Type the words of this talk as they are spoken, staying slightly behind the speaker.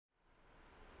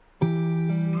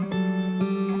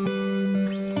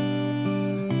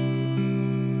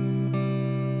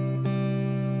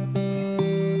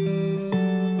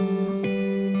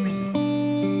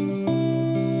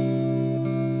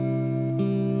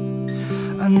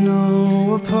I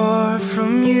know apart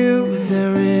from you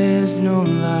there is no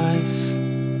life,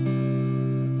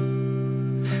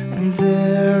 and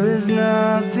there is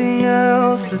nothing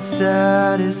else that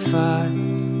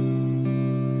satisfies.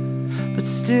 But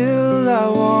still I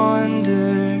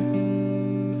wander,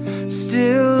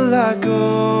 still I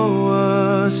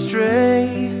go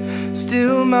astray,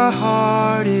 still my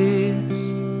heart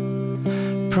is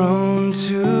prone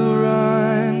to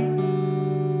run.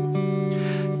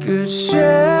 Good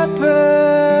Shepherd,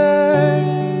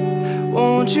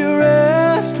 won't you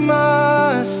rest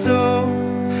my soul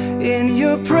in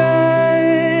your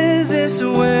presence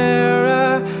where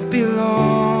I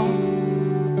belong?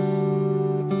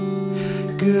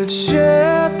 Good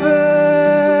Shepherd,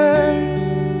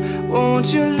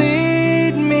 won't you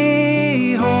lead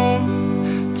me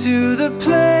home to the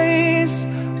place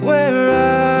where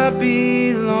I belong?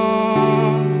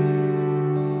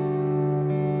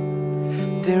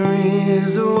 There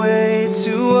is a way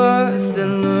to us that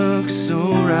looks so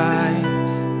right,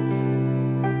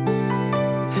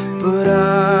 but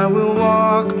I will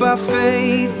walk by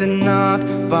faith and not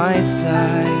by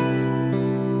sight.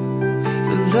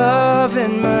 Your love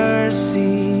and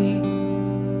mercy,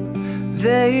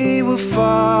 they will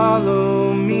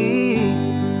follow me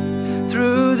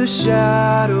through the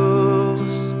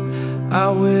shadows. I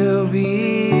will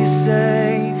be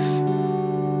safe.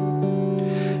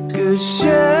 Good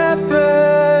Shepherd,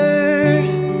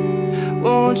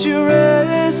 won't you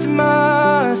rest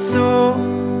my soul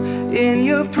in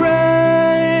your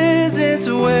presence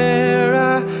where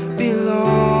I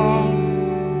belong?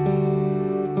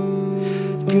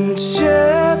 Good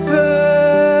Shepherd,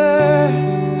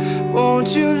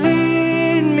 won't you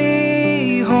lead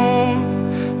me home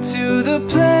to the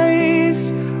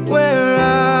place where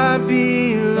I belong?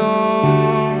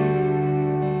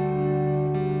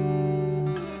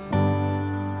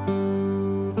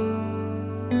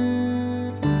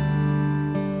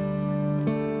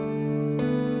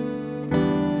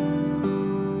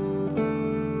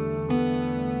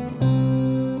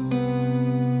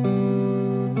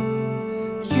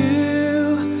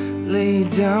 Lay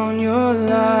down your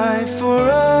life for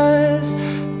us.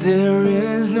 There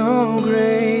is no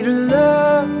greater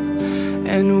love,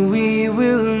 and we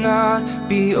will not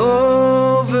be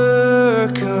overcome.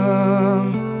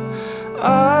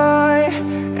 I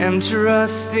am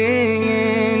trusting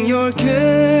in your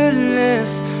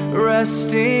goodness,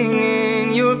 resting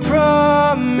in your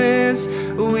promise.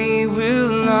 We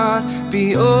will not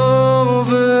be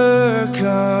overcome.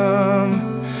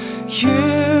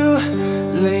 You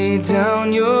lay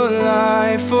down your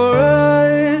life for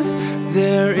us.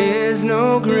 There is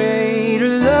no greater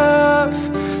love,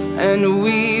 and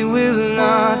we will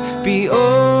not be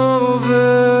overcome.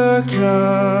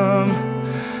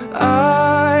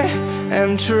 I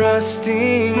am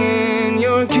trusting in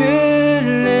your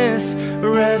goodness,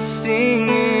 resting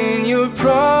in your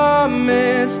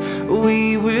promise.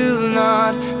 We will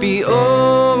not be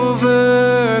overcome.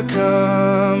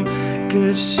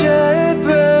 Good Shepherd,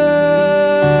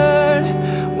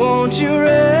 won't you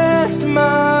rest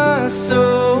my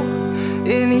soul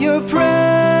in your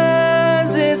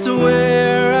presence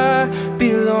where I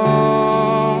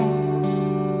belong?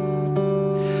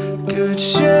 Good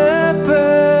Shepherd,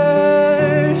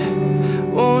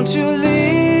 won't you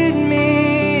lead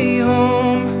me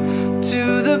home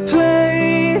to the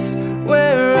place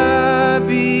where I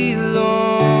belong?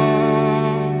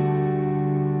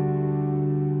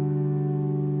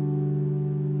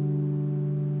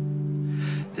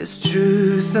 This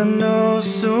truth I know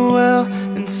so well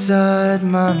inside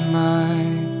my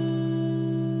mind.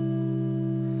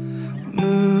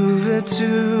 Move it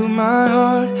to my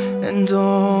heart and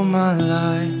all my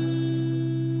life.